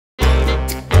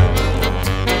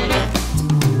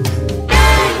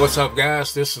What's up,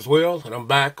 guys? This is Will, and I'm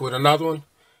back with another one.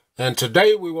 And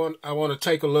today I want to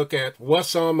take a look at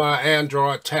what's on my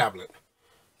Android tablet.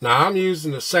 Now, I'm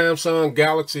using the Samsung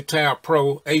Galaxy Tab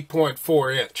Pro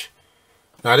 8.4 inch.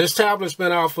 Now, this tablet's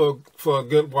been out for a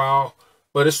good while,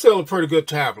 but it's still a pretty good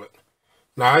tablet.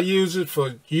 Now, I use it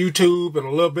for YouTube and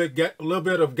a little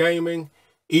bit of gaming,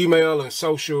 email, and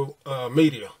social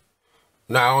media.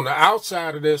 Now, on the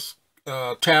outside of this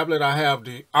tablet, I have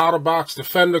the OtterBox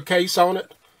Defender case on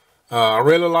it. I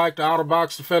really like the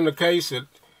OtterBox Defender case.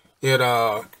 It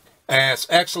adds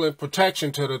excellent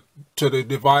protection to the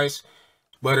device,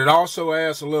 but it also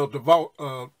adds a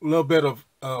little bit of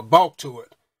bulk to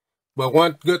it. But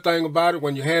one good thing about it,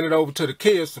 when you hand it over to the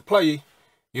kids to play,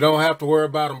 you don't have to worry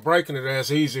about them breaking it as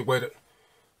easy with it.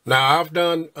 Now, I've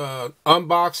done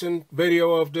unboxing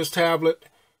video of this tablet,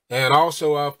 and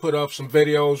also I've put up some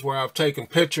videos where I've taken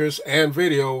pictures and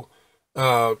video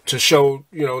to show,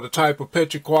 the type of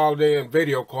picture quality and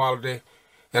video quality.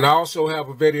 And I also have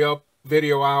a video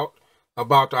out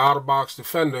about the OtterBox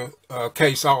Defender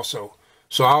case also.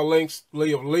 So I'll leave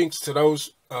links to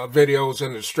those videos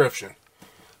in the description.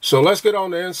 So let's get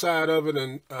on the inside of it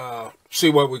and see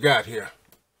what we got here.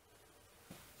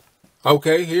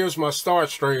 Okay, here's my start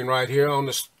screen right here on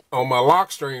my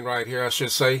lock screen right here, I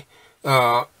should say.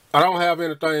 I don't have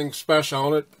anything special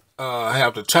on it. I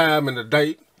have the time and the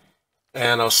date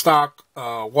and a stock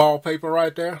wallpaper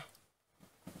right there.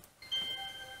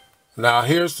 Now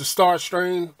here's the start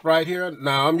screen right here.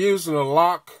 Now I'm using a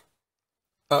lock.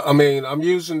 I'm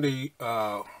using the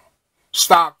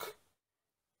stock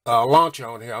launcher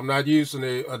on here. I'm not using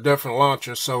a different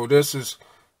launcher. So this is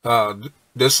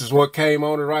what came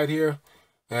on it right here.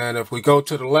 And if we go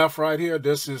to the left right here,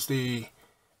 this is the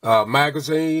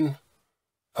magazine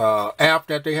app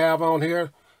that they have on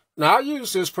here. Now, I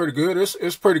use this pretty good.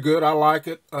 It's pretty good. I like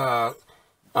it. I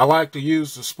like to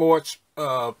use the sports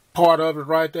part of it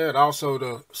right there, and also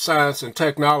the science and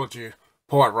technology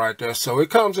part right there. So it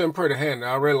comes in pretty handy.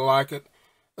 I really like it.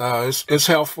 It's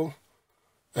helpful.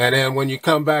 And then when you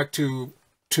come back to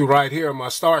right here, my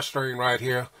start screen right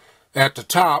here, at the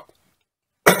top,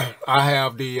 I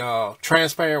have the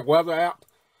transparent weather app.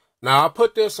 Now, I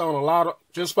put this on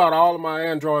just about all of my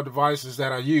Android devices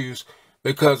that I use,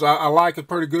 because I like it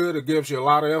pretty good. It gives you a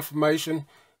lot of information,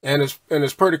 and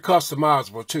it's pretty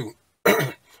customizable too.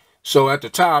 So at the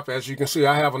top, as you can see,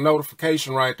 I have a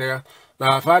notification right there.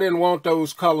 Now, if I didn't want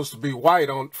those colors to be white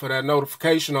for that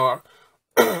notification or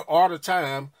the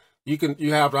time,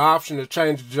 you have the option to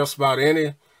change it to just about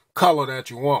any color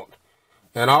that you want.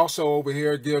 And also over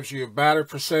here, it gives you a battery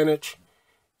percentage.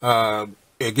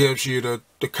 It gives you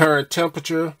the current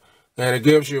temperature, and it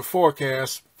gives you a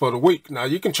forecast for the week. Now,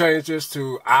 you can change this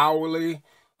to hourly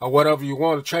or whatever you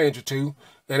want to change it to,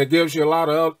 and it gives you a lot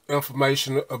of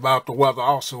information about the weather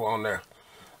also on there.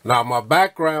 Now, my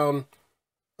background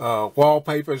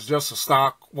wallpaper is just a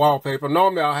stock wallpaper.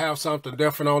 Normally, I'll have something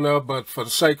different on there, but for the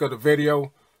sake of the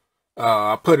video,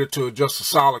 I put it to just a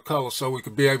solid color so we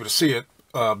could be able to see it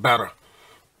better.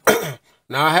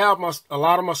 Now, I have a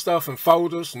lot of my stuff in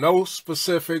folders, no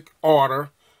specific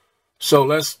order. So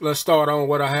let's start on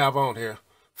what I have on here.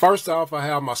 First off, I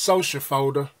have my social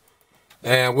folder,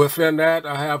 and within that,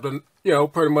 I have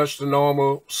pretty much the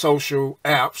normal social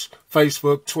apps: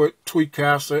 Facebook,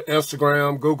 Tweetcaster,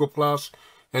 Instagram, Google+,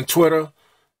 and Twitter.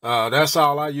 That's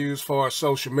all I use for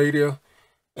social media.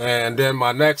 And then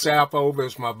my next app over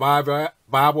is my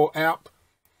Bible app.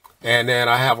 And then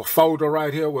I have a folder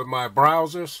right here with my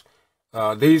browsers.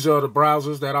 These are the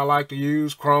browsers that I like to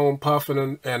use: Chrome,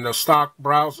 Puffin, and the stock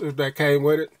browsers that came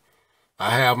with it. I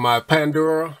have my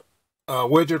Pandora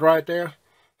widget right there.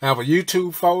 I have a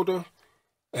YouTube folder,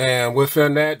 and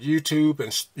within that, YouTube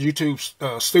and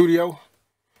YouTube Studio.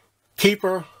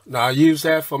 Keeper, now I use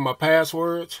that for my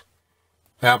passwords.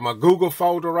 I have my Google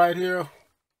folder right here.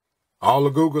 All the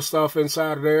Google stuff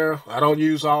inside of there. I don't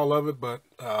use all of it, but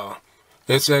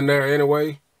it's in there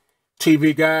anyway.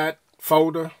 TV Guide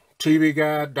folder. TV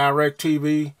Guide,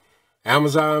 DirecTV,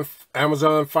 Amazon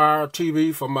Fire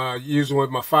TV for using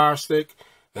with my Fire Stick,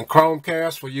 and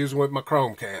Chromecast for using with my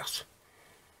Chromecast.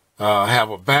 I have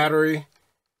a battery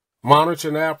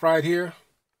monitoring app right here.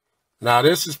 Now,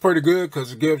 this is pretty good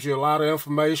because it gives you a lot of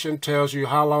information, tells you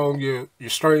how long your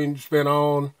stream's been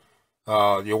on,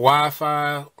 your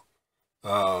Wi-Fi.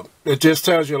 It just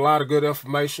tells you a lot of good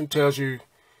information, tells you,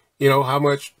 how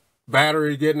much battery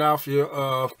you're getting off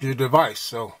your device.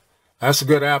 So that's a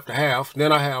good app to have.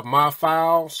 Then I have My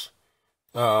Files,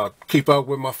 keep up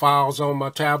with my files on my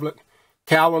tablet.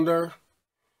 Calendar,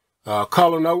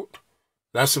 Color Note.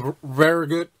 That's a very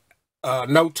good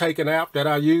note-taking app that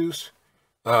I use.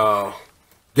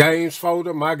 games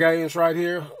folder, my games right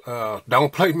here.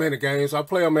 Don't play many games. I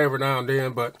play them every now and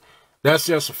then, but that's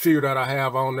just a few that I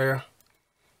have on there.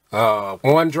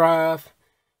 OneDrive,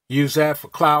 use that for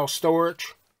cloud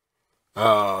storage.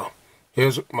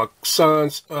 Here's my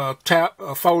son's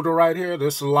folder right here.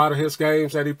 This is a lot of his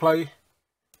games that he play.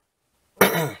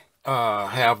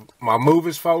 Have my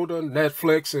movies folder,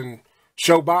 Netflix and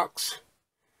Showbox.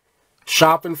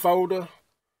 Shopping folder.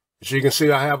 As you can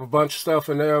see, I have a bunch of stuff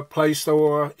in there. Play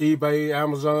Store, eBay,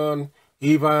 Amazon,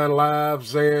 Evine Live,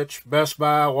 Zedge, Best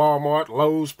Buy, Walmart,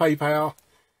 Lowe's, PayPal.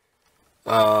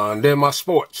 And then my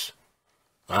sports.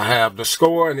 I have the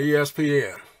Score and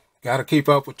ESPN. Got to keep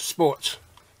up with the sports.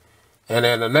 And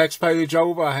then the next page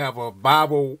over, I have a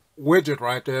Bible widget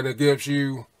right there that gives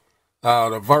you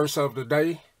the verse of the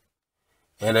day.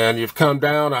 And then you've come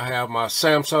down, I have my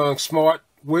Samsung Smart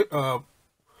widget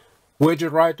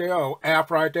right there, or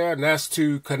app right there, and that's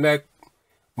to connect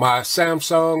my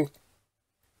Samsung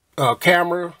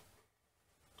camera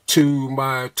to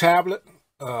my tablet.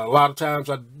 A lot of times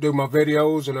I do my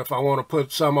videos, and if I want to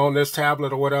put some on this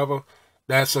tablet or whatever,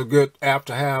 that's a good app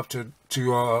to have to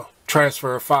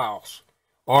transfer files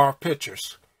or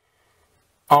pictures.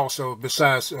 Also,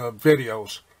 besides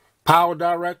videos. Power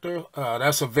Director,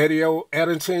 that's a video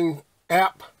editing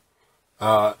app.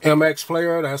 MX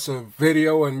Player, that's a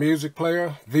video and music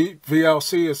player.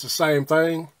 VLC is the same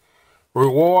thing.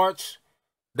 Rewards,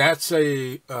 that's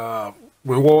a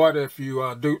reward if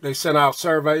you they send out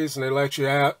surveys and they let you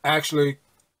actually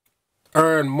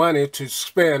earn money to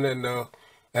spend in the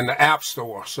App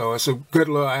Store. So it's a good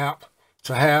little app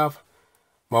to have.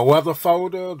 My weather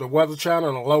folder, the Weather Channel,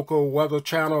 and the local Weather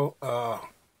Channel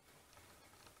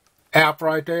app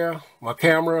right there. My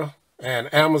camera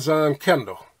and Amazon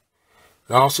Kindle.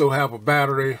 I also have a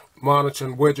battery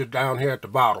monitoring widget down here at the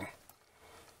bottom.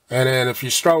 And then if you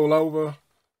stroll over,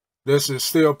 this is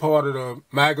still part of the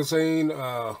magazine.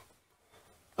 I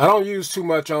don't use too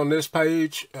much on this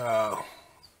page,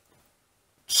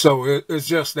 so it's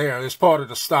just there. It's part of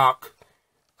the stock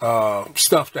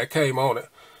stuff that came on it.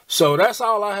 So that's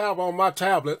all I have on my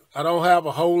tablet. I don't have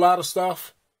a whole lot of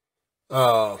stuff.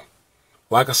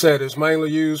 Like I said, it's mainly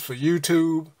used for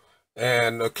YouTube,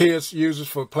 and the kids use it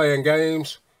for playing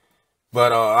games.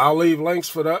 But I'll leave links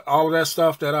for that, all of that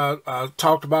stuff that I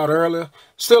talked about earlier.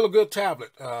 Still a good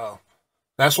tablet.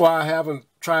 That's why I haven't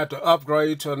tried to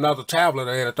upgrade to another tablet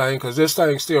or anything, because this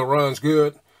thing still runs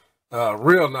good,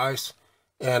 real nice.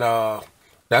 And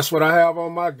that's what I have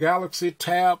on my Galaxy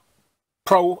Tab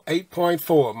Pro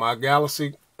 8.4, my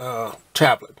Galaxy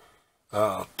tablet.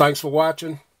 Thanks for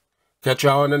watching. Catch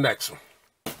y'all in the next one.